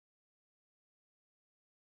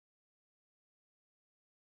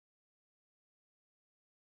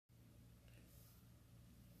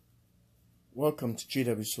Welcome to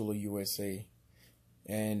GW Solar USA,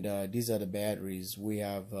 and these are the batteries. We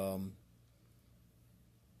have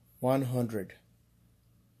 100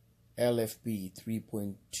 LFP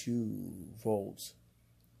 3.2 volts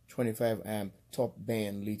 25 amp top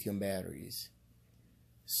band lithium batteries.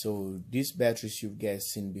 So these batteries you've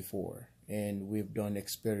guys seen before, and we've done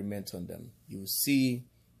experiments on them. You'll see,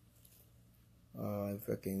 if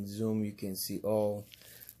I can zoom, you can see all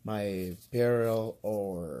my parallel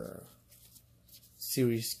or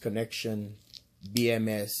series connection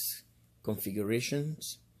BMS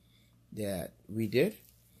configurations that we did,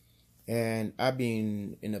 and I've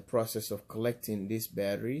been in the process of collecting these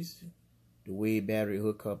batteries the way battery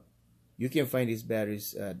hookup. You can find these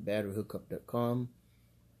batteries at batteryhookup.com,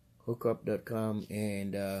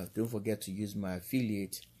 and don't forget to use my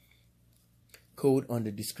affiliate code on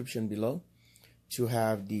the description below to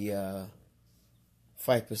have the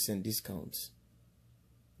 5% discounts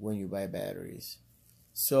when you buy batteries.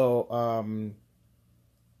 So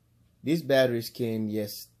these batteries came,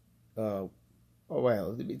 oh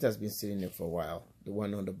well, it has been sitting there for a while, the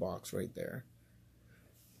one on the box right there,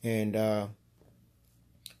 and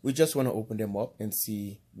we just want to open them up and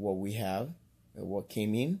see what we have and what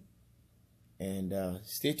came in, and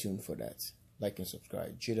stay tuned for that. Like and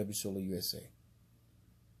subscribe. GW Solar USA.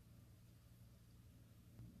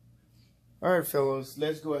 Alright fellows,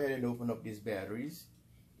 let's go ahead and open up these batteries.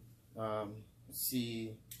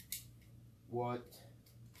 See what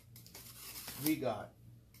we got,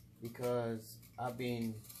 because I've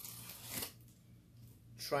been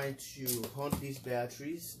trying to hunt these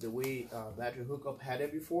batteries the way Battery Hookup had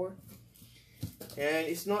it before, and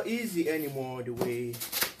it's not easy anymore the way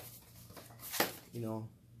it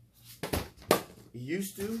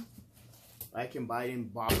used to. I can buy it in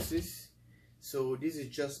boxes, so this is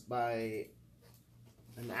just by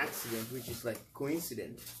an accident, which is like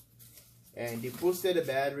coincident. And they posted the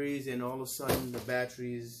batteries, and all of a sudden the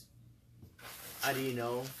batteries, I didn't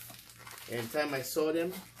know. And the time I saw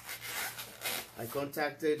them, I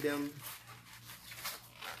contacted them,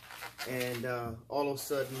 and all of a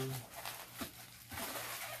sudden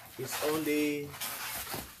it's only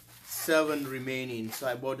 7 remaining. So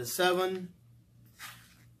I bought the 7,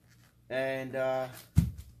 and I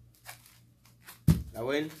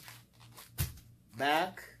went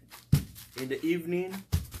back in the evening.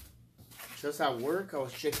 Just at work, I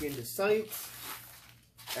was checking the site,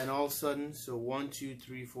 and all of a sudden, so 1, 2,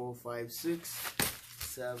 3, 4, 5, 6,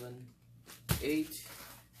 7, 8.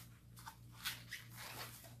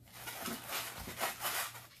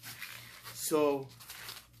 So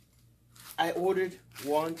I ordered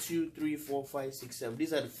 1, 2, 3, 4, 5, 6, 7.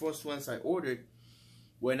 These are the first ones I ordered.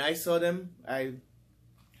 When I saw them, I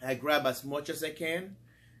grab as much as I can,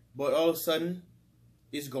 but all of a sudden,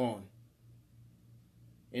 it's gone.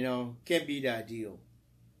 Can't be that deal.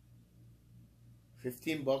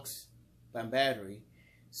 $15 per battery.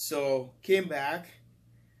 So came back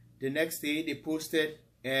the next day, they posted,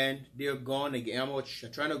 and they're gone again. I'm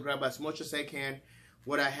trying to grab as much as I can.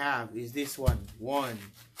 What I have is this one. 1,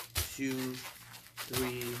 2,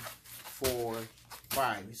 3, 4,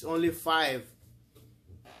 5. It's only 5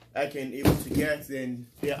 I can able to get, and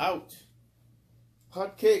they're out.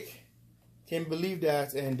 Hot cake. Can't believe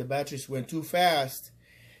that. And the batteries went too fast.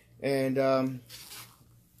 And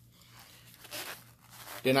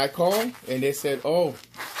then I called, and they said, oh,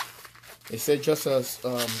 they said just a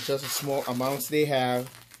small amounts they have,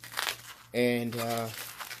 and I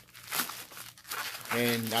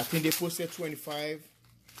think they posted 25.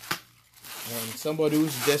 And somebody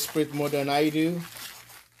who's desperate more than I do,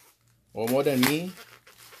 or more than me,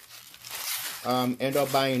 end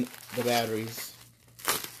up buying the batteries,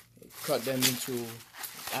 cut them into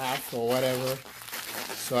half or whatever.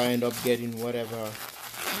 So I end up getting whatever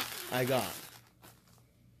I got.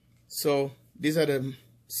 So these are the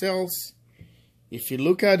cells. If you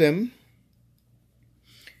look at them,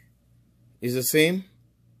 it's the same.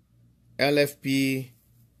 LFP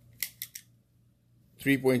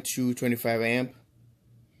 3.2 25 amp.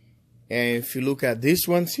 And if you look at these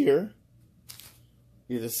ones here,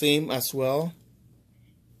 it's the same as well.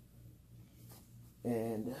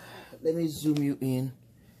 And let me zoom you in.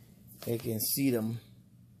 I can see them.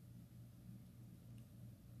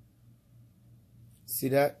 See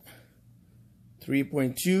that?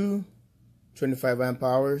 3.2 25 amp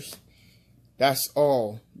hours. That's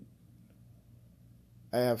all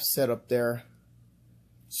I have set up there.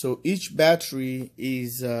 So each battery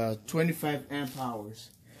is 25 amp hours.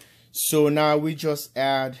 So now we just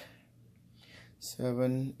add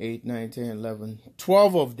 7, 8, 9, 10, 11,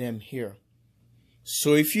 12 of them here.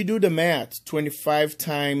 So if you do the math, 25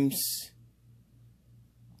 times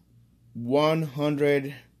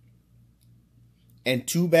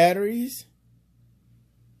 102 batteries,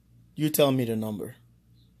 you tell me the number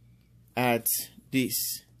at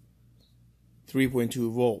this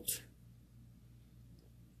 3.2 volt.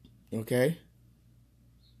 Okay,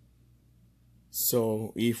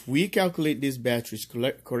 so if we calculate these batteries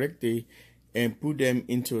correctly and put them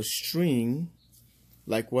into a string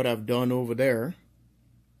like what I've done over there,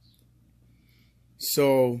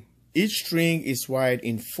 so each string is wired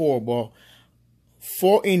in 4, but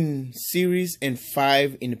 4 in series and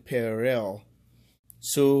 5 in parallel.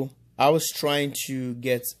 So I was trying to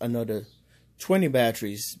get another 20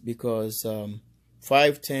 batteries because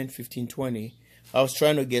 5, 10, 15, 20. I was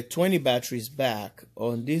trying to get 20 batteries back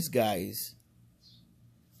on these guys.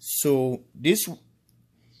 So this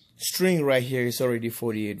string right here is already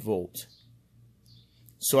 48 volts.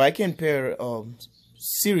 So I can pair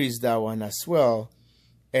series that one as well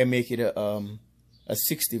and make it a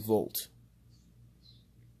 60 volt.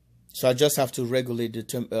 So I just have to regulate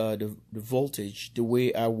the voltage the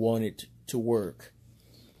way I want it to work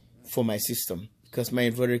for my system, because my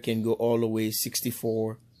inverter can go all the way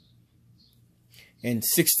 64 and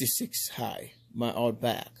 66 high, my out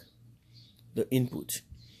back, the input.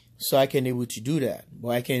 So I can able to do that, but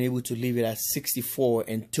I can able to leave it at 64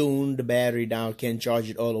 and tune the battery down, can charge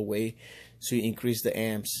it all the way, so you increase the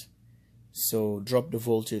amps, so drop the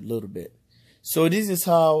voltage a little bit. So this is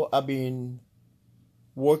how I've been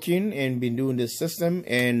working and been doing this system,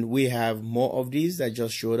 and we have more of these that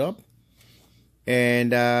just showed up.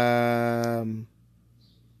 And I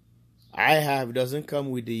have, doesn't come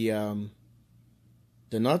with the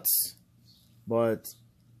nuts, but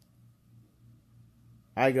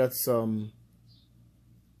I got some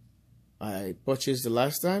I purchased the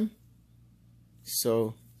last time.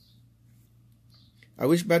 So I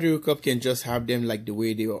wish Battery Hookup can just have them like the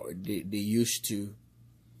way they used to.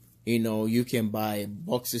 You know, you can buy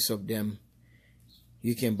boxes of them.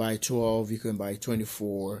 You can buy 12, you can buy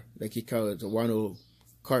 24, like you call it, one old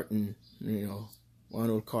carton, you know, one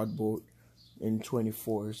old cardboard in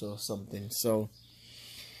 24s or something. So,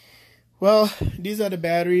 well, these are the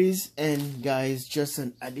batteries, and guys, just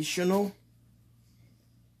an additional.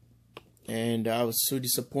 And I was so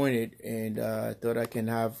disappointed, and I thought I can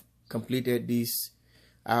have completed this.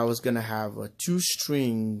 I was gonna have 2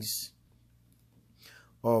 strings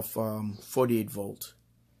of 48 volt,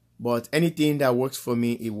 but anything that works for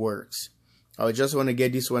me, it works. I just want to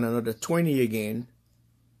get this one another 20 again,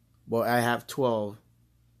 but I have 12,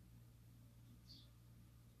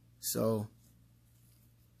 so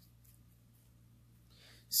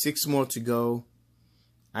 6 more to go.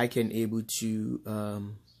 I can able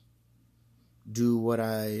to do what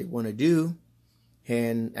I want to do,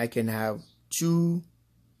 and I can have 2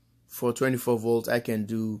 for 24 volts. I can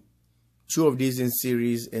do 2 of these in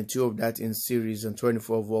series and 2 of that in series on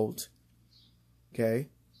 24 volt. Okay,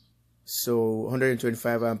 so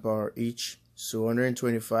 125 ampere each, so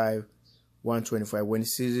 125, 125. When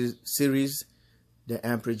series, the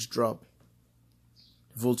amperage drop,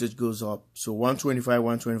 voltage goes up. So 125,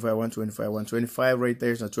 125, 125, 125 right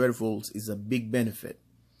there, so 20 volts is a big benefit.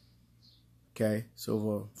 Okay, so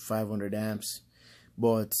over 500 amps,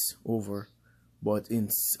 but in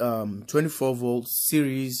 24 volt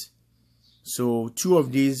series, so 2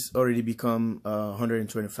 of these already become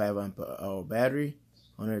 125 ampere hour battery,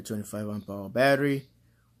 125 ampere hour battery,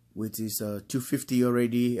 which is 250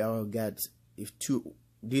 already. I'll get, if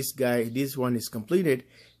this one is completed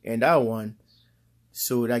and that one,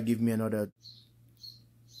 so that gives me another.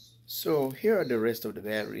 So here are the rest of the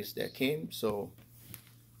batteries that came. So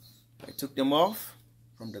I took them off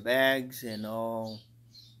from the bags and all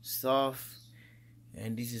stuff,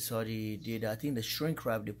 and this is how they did. I think the shrink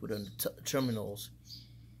wrap they put on the terminals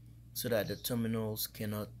so that the terminals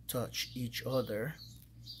cannot touch each other.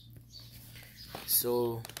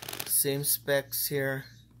 So same specs here.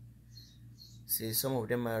 See, some of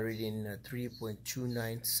them are reading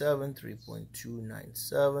 3.297,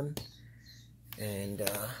 3.297, and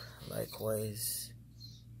likewise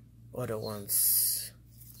other ones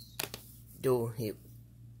do hit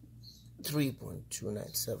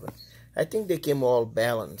 3.297. I think they came all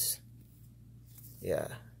balanced. Yeah,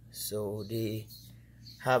 so they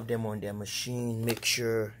have them on their machine, make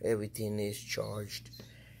sure everything is charged,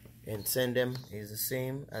 and send them is the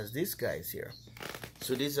same as these guys here.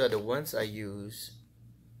 So these are the ones I use,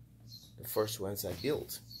 the first ones I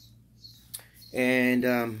built, and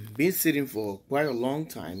been sitting for quite a long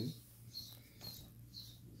time.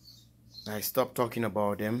 I stopped talking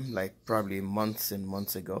about them like probably months and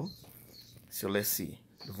months ago. So let's see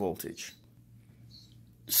the voltage.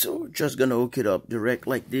 So just gonna hook it up direct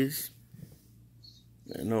like this,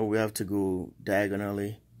 No, we have to go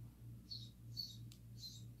diagonally.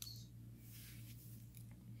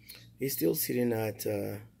 It's still sitting at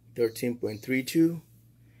 13.32.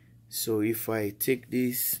 So if I take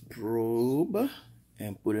this probe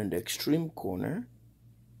and put in the extreme corner,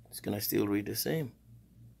 it's gonna still read the same.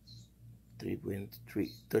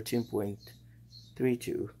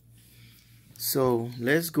 13.32. So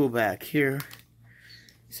let's go back here.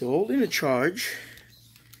 So holding the charge,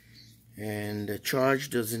 and the charge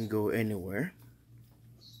doesn't go anywhere.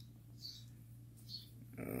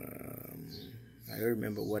 I don't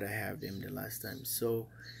remember what I have them the last time. So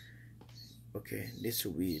okay, this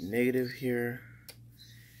will be negative here.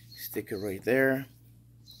 Stick it right there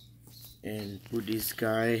and put this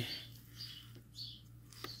guy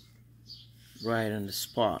right on the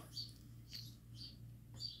spot.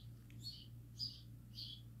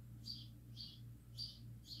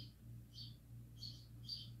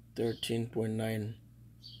 $13.91.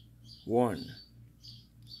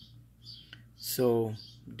 So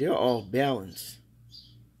they're all balanced.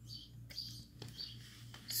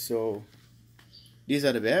 So these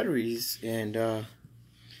are the batteries, and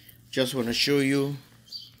just want to show you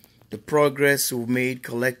the progress we've made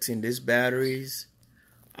collecting these batteries.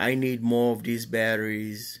 I need more of these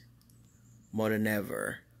batteries more than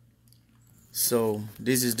ever. So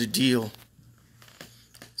this is the deal.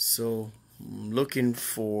 So I'm looking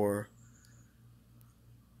for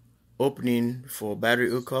opening for battery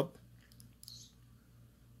hookup,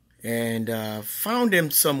 and found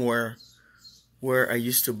them somewhere where I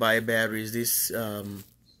used to buy batteries. This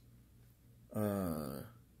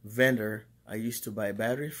vendor I used to buy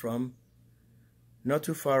battery from, not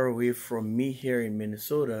too far away from me here in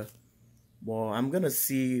Minnesota. Well, I'm gonna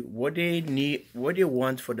see what they need, what they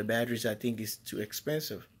want for the batteries. I think is too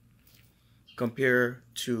expensive compared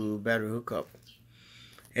to battery hookup,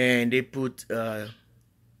 and they put a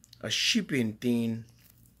shipping thing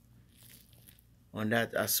on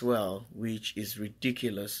that as well, which is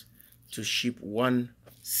ridiculous, to ship one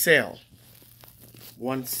cell,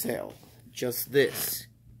 just this.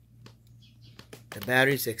 The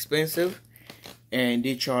battery is expensive, and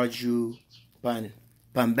they charge you per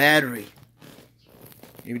battery.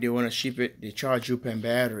 If they want to ship it, they charge you per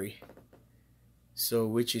battery. So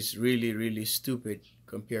which is really stupid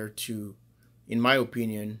compared to, in my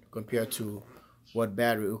opinion, compared to what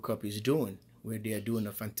battery hookup is doing, where they are doing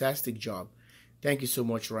a fantastic job. Thank you so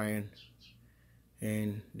much, Ryan,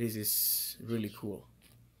 and this is really cool.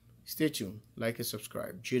 Stay tuned, like and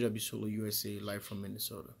subscribe. JW Solo USA, live from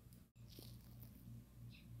Minnesota.